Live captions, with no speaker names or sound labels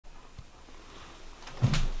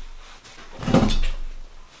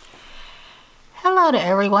Hello to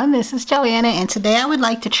everyone, this is Joanna, and today I would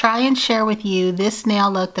like to try and share with you this nail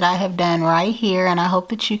look that I have done right here, and I hope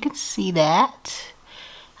that you can see that.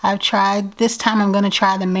 This time I'm going to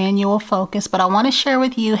try the manual focus, but I want to share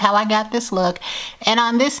with you how I got this look. And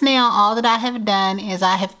on this nail, all that I have done is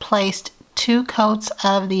I have placed 2 coats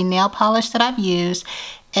of the nail polish that I've used,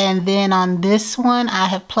 and then on this one I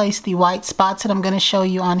have placed the white spots that I'm going to show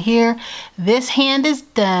you on here. This hand is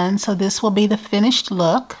done, so this will be the finished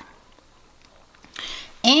look.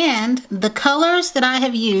 And the colors that I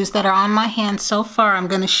have used that are on my hand so far, I'm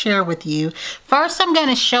going to share with you. First, I'm going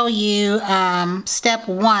to show you step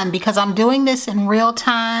 1 because I'm doing this in real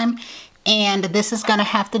time and this is going to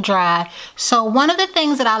have to dry. So one of the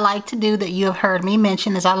things that I like to do that you have heard me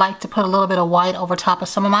mention is I like to put a little bit of white over top of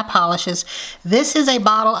some of my polishes. This is a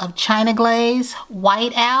bottle of China Glaze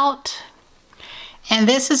White Out. And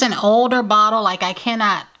this is an older bottle, like I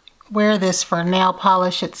cannot wear this for nail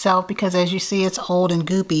polish itself because as you see it's old and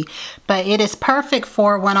goopy, but it is perfect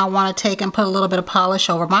for when I want to take and put a little bit of polish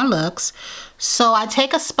over my looks. So I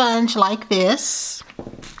take a sponge like this,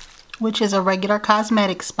 which is a regular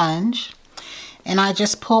cosmetic sponge, and I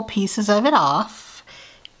just pull pieces of it off,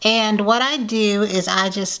 and what I do is I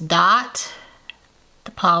just dot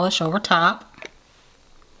the polish over top,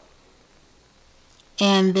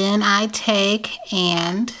 and then I take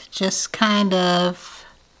and just kind of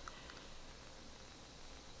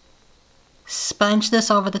sponge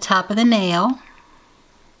this over the top of the nail,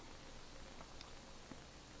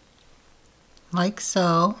 like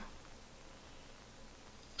so.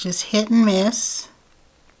 Just hit and miss.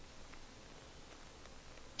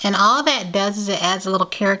 And all that does is it adds a little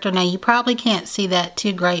character. Now you probably can't see that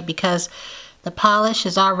too great because the polish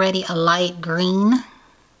is already a light green.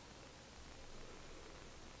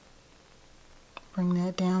 Bring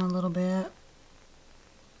that down a little bit.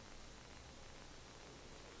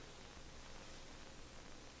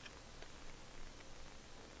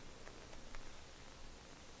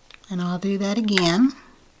 And I'll do that again.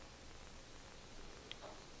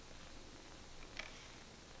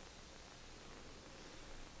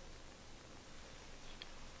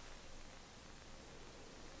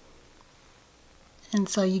 And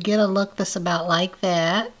so you get a look that's about like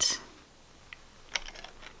that.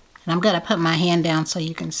 And I'm going to put my hand down so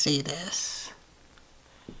you can see this.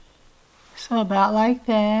 So about like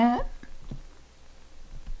that.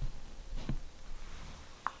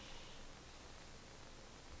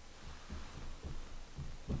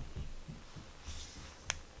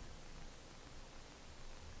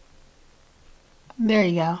 There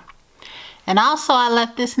you go. And also I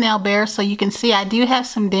left this nail bare so you can see I do have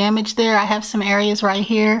some damage there. I have some areas right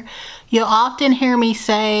here. You'll often hear me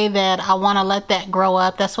say that I want to let that grow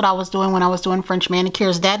up. That's what I was doing when I was doing French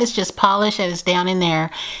manicures. That is just polish that is down in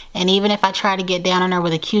there. And even if I try to get down in there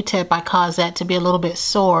with a Q-tip, I cause that to be a little bit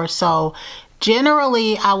sore. So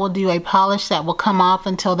generally I will do a polish that will come off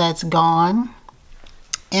until that's gone.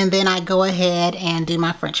 And then I go ahead and do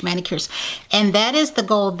my French manicures. And that is the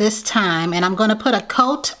goal this time. And I'm going to put a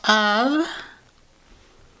coat of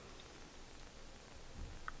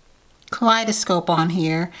Kaleidoscope on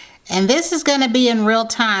here. And this is going to be in real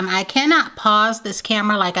time. I cannot pause this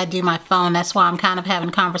camera like I do my phone. That's why I'm kind of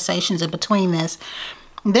having conversations in between this.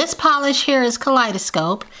 This polish here is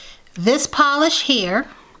Kaleidoscope. This polish here.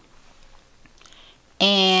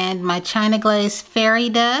 And my China Glaze Fairy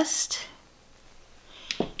Dust.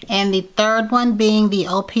 And the third one being the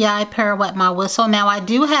OPI Pirouette My Whistle. Now I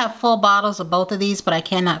do have full bottles of both of these, but I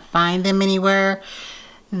cannot find them anywhere.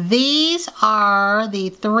 These are the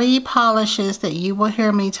 3 polishes that you will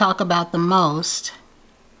hear me talk about the most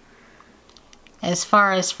as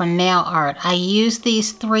far as for nail art. I use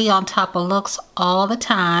these 3 on top of looks all the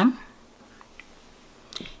time.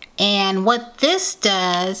 And what this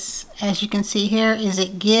does, as you can see here, is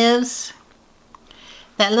it gives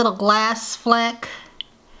that little glass fleck.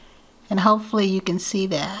 And hopefully you can see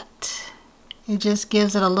that. It just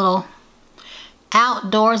gives it a little,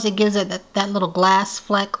 outdoors it gives it that little glass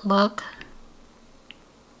fleck look.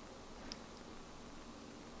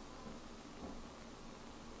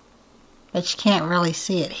 But you can't really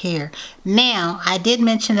see it here. Now, I did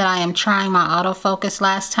mention that I am trying my autofocus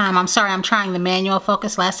last time. I'm sorry, I'm trying the manual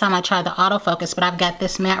focus. Last time I tried the autofocus, but I've got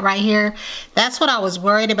this mat right here. That's what I was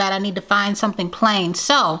worried about. I need to find something plain.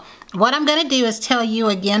 So, what I'm going to do is tell you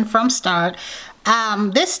again from start.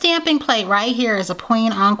 This stamping plate right here is a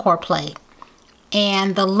Queen Encore plate.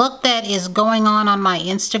 And the look that is going on my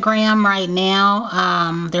Instagram right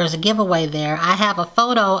now, there's a giveaway there. I have a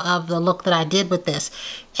photo of the look that I did with this.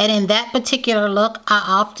 And in that particular look, I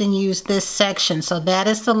often use this section. So that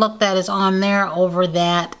is the look that is on there over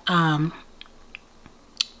that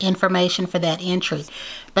information for that entry.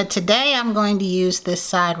 But today I'm going to use this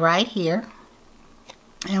side right here.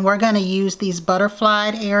 And we're going to use these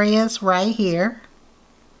butterflied areas right here.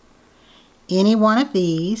 Any one of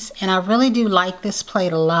these. And I really do like this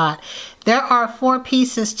plate a lot. There are 4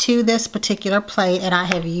 pieces to this particular plate, and I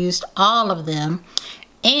have used all of them.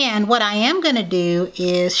 And what I am going to do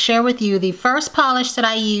is share with you the first polish that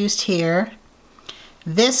I used here.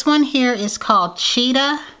 This one here is called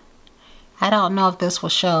Cheetah. I don't know if this will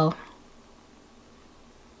show,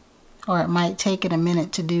 or it might take it a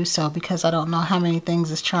minute to do so because I don't know how many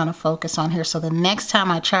things it's trying to focus on here. So the next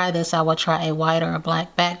time I try this, I will try a white or a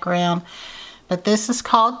black background. But this is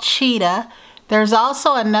called Cheetah. There's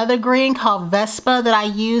also another green called Vespa that I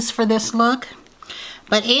use for this look.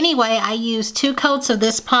 But anyway, I used 2 coats of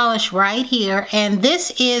this polish right here. And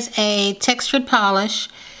this is a textured polish.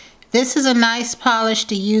 This is a nice polish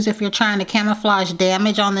to use if you're trying to camouflage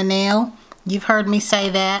damage on the nail. You've heard me say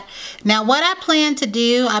that. Now what I plan to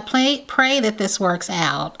do, I pray that this works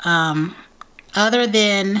out. Other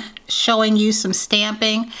than showing you some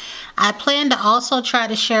stamping, I plan to also try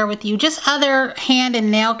to share with you just other hand and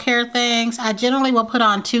nail care things. I generally will put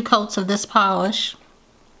on 2 coats of this polish.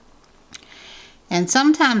 And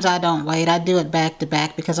sometimes I don't wait. I do it back to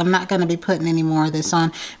back because I'm not going to be putting any more of this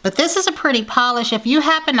on. But this is a pretty polish. If you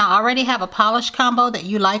happen to already have a polish combo that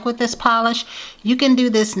you like with this polish, you can do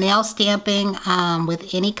this nail stamping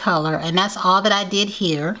with any color. And that's all that I did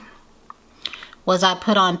here, was I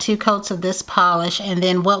put on 2 coats of this polish. And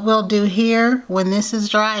then what we'll do here when this is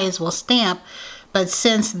dry is we'll stamp. But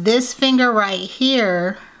since this finger right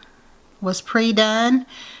here was pre-done,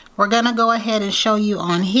 we're going to go ahead and show you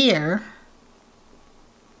on here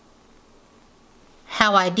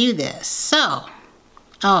how I do this. So,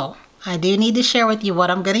 I do need to share with you what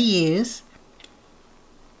I'm going to use.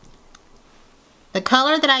 The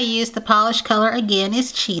color that I use, the polish color, again,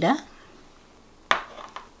 is Cheetah.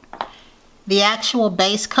 The actual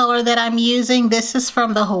base color that I'm using, this is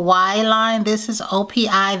from the Hawaii line. This is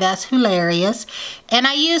OPI, that's hilarious. And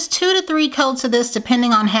I use 2 to 3 coats of this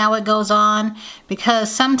depending on how it goes on,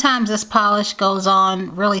 because sometimes this polish goes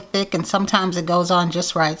on really thick and sometimes it goes on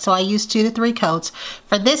just right. So I use 2 to 3 coats.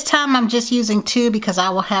 For this time I'm just using 2 because I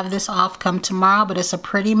will have this off come tomorrow, but it's a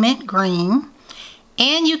pretty mint green.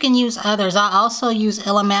 And you can use others. I also use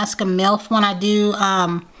Illamasqua MILF when I do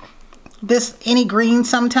any green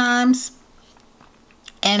sometimes.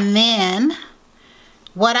 And then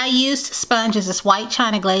what I use to sponge is this white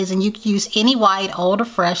China glaze, and you can use any white, old or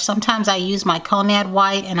fresh. Sometimes I use my Conad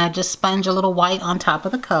white and I just sponge a little white on top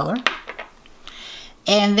of the color.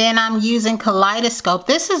 And then I'm using Kaleidoscope.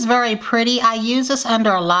 This is very pretty. I use this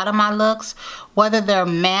under a lot of my looks, whether they're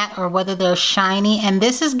matte or whether they're shiny. And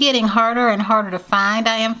this is getting harder and harder to find,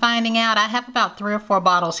 I am finding out. I have about 3 or 4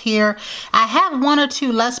 bottles here. I have 1 or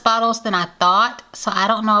 2 less bottles than I thought, so I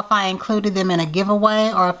don't know if I included them in a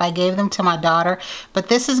giveaway or if I gave them to my daughter. But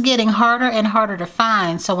this is getting harder and harder to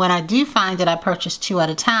find, so when I do find it, I purchase 2 at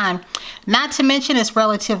a time. Not to mention it's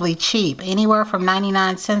relatively cheap, anywhere from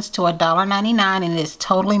 99 cents to $1.99, and it's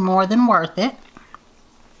totally more than worth it.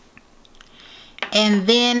 And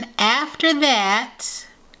then after that,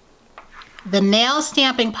 the nail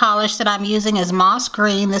stamping polish that I'm using is Moss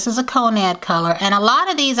Green. This is a Conad color. And a lot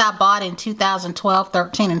of these I bought in 2012,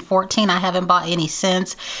 13, and 14. I haven't bought any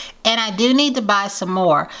since. And I do need to buy some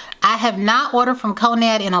more. I have not ordered from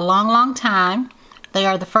Conad in a long, long time. They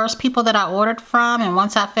are the first people that I ordered from, and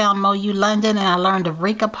once I found MoU London and I learned of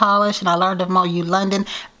Rika Polish and I learned of MoU London,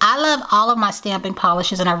 I love all of my stamping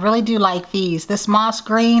polishes, and I really do like these. This Moss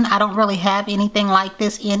Green, I don't really have anything like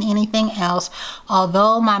this in anything else.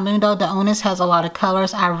 Although my Mundo de Unas has a lot of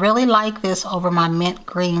colors, I really like this over my mint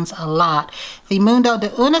greens a lot. The Mundo de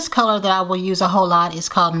Unas color that I will use a whole lot is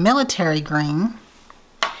called Military Green.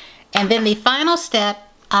 And then the final step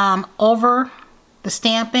over the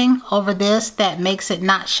stamping over this that makes it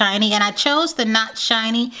not shiny, and I chose the not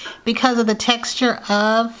shiny because of the texture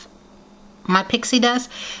of my pixie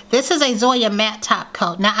dust. This is a Zoya matte top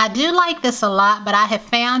coat. Now I do like this a lot, but I have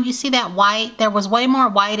found, you see that white, there was way more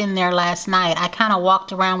white in there last night. I kind of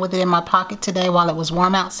walked around with it in my pocket today while it was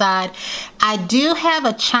warm outside. I do have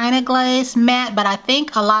a China glaze matte, but I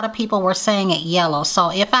think a lot of people were saying it yellow,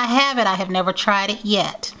 so if I have it, I have never tried it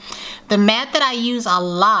yet. The matte that I use a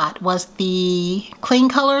lot was the Clean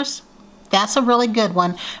Colors. That's a really good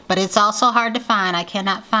one, but it's also hard to find. I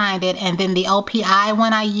cannot find it. And then the OPI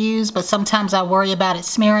one I use, but sometimes I worry about it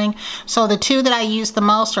smearing. So the 2 that I use the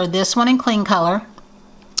most are this one in Clean Color.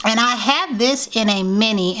 And I had this in a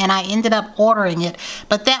mini and I ended up ordering it,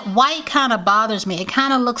 but that white kind of bothers me. It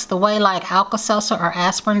kind of looks the way like Alka-Seltzer or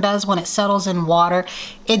aspirin does when it settles in water.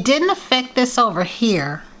 It didn't affect this over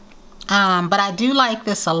here. but I do like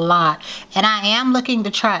this a lot, and I am looking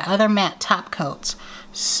to try other matte top coats.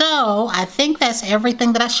 So I think that's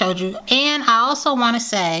everything that I showed you. And I also want to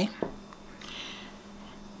say,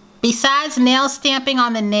 besides nail stamping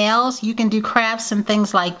on the nails, you can do crafts and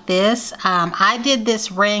things like this. I did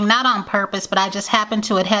this ring, not on purpose, but I just happened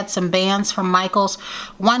to, it had some bands from Michaels.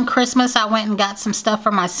 One Christmas, I went and got some stuff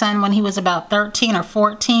for my son when he was about 13 or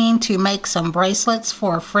 14 to make some bracelets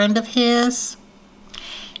for a friend of his.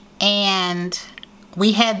 And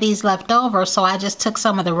we had these left over, so I just took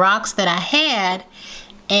some of the rocks that I had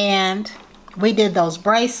and we did those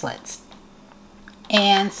bracelets.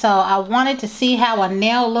 And so I wanted to see how a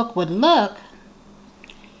nail look would look.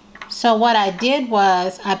 So what I did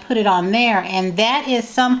was I put it on there, and that is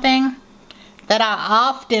something that I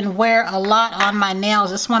often wear a lot on my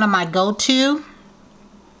nails. It's one of my go-to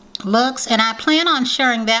looks, and I plan on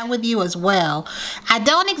sharing that with you as well. I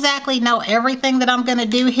don't exactly know everything that I'm going to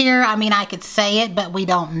do here. I mean, I could say it, but we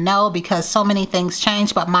don't know because so many things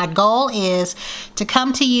change. But my goal is to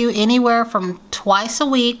come to you anywhere from twice a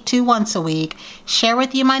week to once a week, share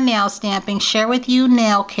with you my nail stamping, share with you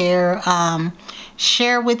nail care,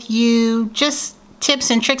 share with you just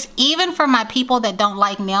tips and tricks, even for my people that don't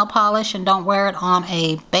like nail polish and don't wear it on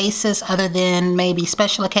a basis other than maybe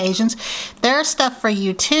special occasions. There's stuff for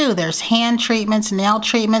you too. There's hand treatments, nail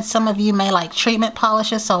treatments. Some of you may like treatment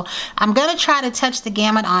polishes. So I'm going to try to touch the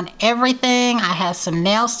gamut on everything. I have some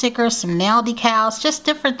nail stickers, some nail decals, just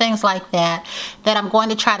different things like that that I'm going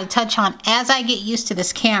to try to touch on as I get used to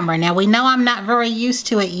this camera. Now we know I'm not very used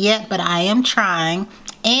to it yet, but I am trying.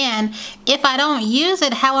 And if I don't use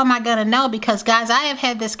it, how am I going to know? Because guys, I have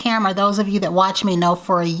had this camera, those of you that watch me know,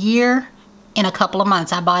 for a year in a couple of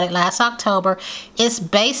months. I bought it last October. It's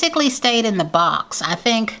basically stayed in the box. I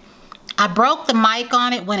think I broke the mic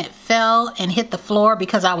on it when it fell and hit the floor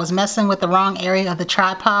because I was messing with the wrong area of the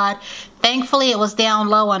tripod. Thankfully, it was down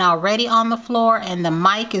low and already on the floor, and the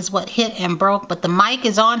mic is what hit and broke. But the mic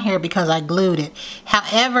is on here because I glued it.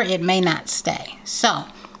 However, it may not stay. So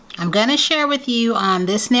I'm going to share with you on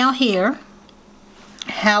this nail here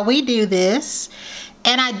how we do this.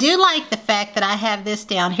 And I do like the fact that I have this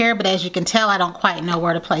down here, but as you can tell, I don't quite know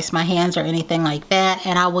where to place my hands or anything like that,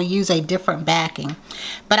 and I will use a different backing.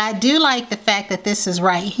 But I do like the fact that this is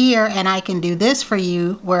right here and I can do this for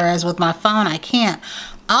you, whereas with my phone I can't.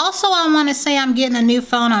 Also, I want to say I'm getting a new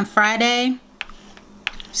phone on Friday,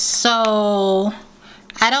 so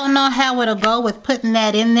I don't know how it'll go with putting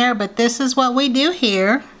that in there, but this is what we do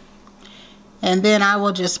here. And then I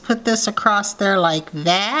will just put this across there like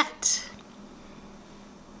that.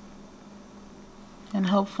 And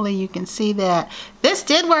hopefully you can see that. This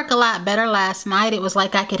did work a lot better last night. It was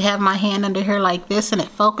like I could have my hand under here like this and it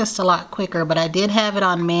focused a lot quicker, but I did have it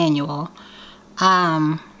on manual.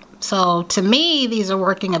 So to me, these are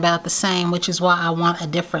working about the same, which is why I want a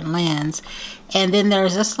different lens. And then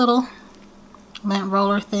there's this little lint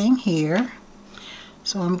roller thing here.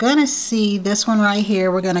 So I'm going to see this one right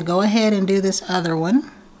here. We're going to go ahead and do this other one.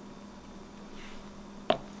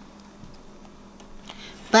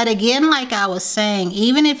 But again, like I was saying,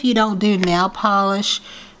 even if you don't do nail polish,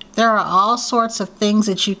 there are all sorts of things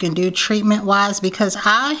that you can do treatment-wise, because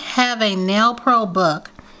I have a Nail Pro book.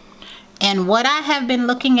 And what I have been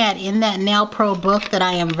looking at in that Nail Pro book that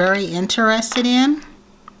I am very interested in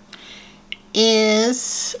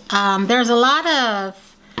is there's a lot of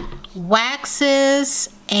waxes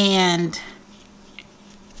and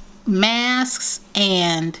masks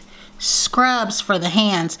and scrubs for the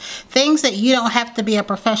hands, things that you don't have to be a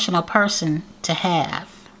professional person to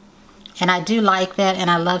have. And I do like that, and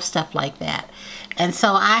I love stuff like that. And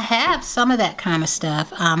so I have some of that kind of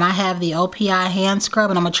stuff. I have the OPI hand scrub,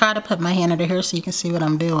 and I'm going to try to put my hand under here so you can see what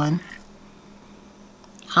I'm doing.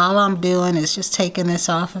 All I'm doing is just taking this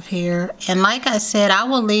off of here. And like I said, I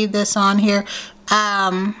will leave this on here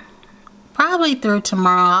probably through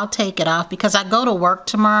tomorrow. I'll take it off because I go to work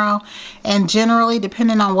tomorrow, and generally,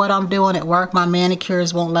 depending on what I'm doing at work, my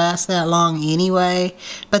manicures won't last that long anyway.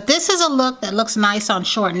 But this is a look that looks nice on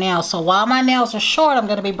short nails. So while my nails are short, I'm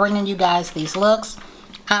going to be bringing you guys these looks.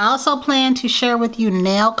 I also plan to share with you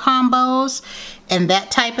nail combos and that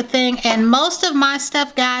type of thing. And most of my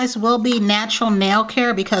stuff, guys, will be natural nail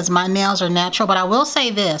care because my nails are natural. But I will say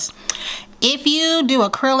this. If you do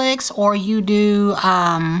acrylics, or you do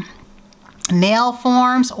nail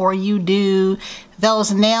forms, or you do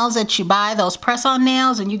those nails that you buy, those press-on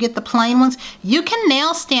nails, and you get the plain ones, you can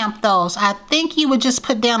nail stamp those. I think you would just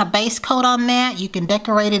put down a base coat on that. You can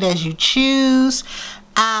decorate it as you choose.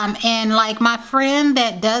 And like my friend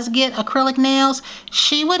that does get acrylic nails,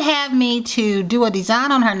 she would have me to do a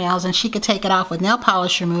design on her nails and she could take it off with nail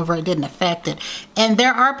polish remover. It didn't affect it. And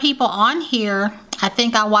there are people on here, I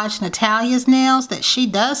think I watched Natalia's nails, that she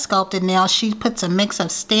does sculpted nails. She puts a mix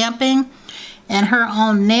of stamping and her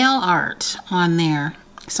own nail art on there.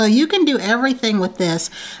 So you can do everything with this.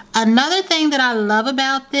 Another thing that I love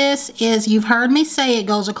about this is, you've heard me say it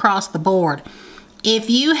goes across the board.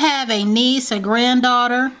 If you have a niece, a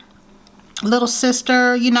granddaughter, little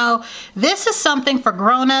sister, you know, this is something for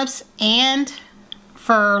grown-ups and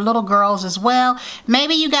for little girls as well.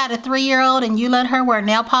 Maybe you got a 3-year-old and you let her wear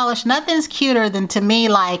nail polish. Nothing's cuter than, to me,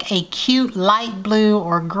 like a cute light blue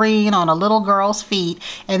or green on a little girl's feet,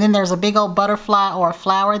 and then there's a big old butterfly or a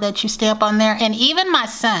flower that you stamp on there. And even my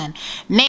son.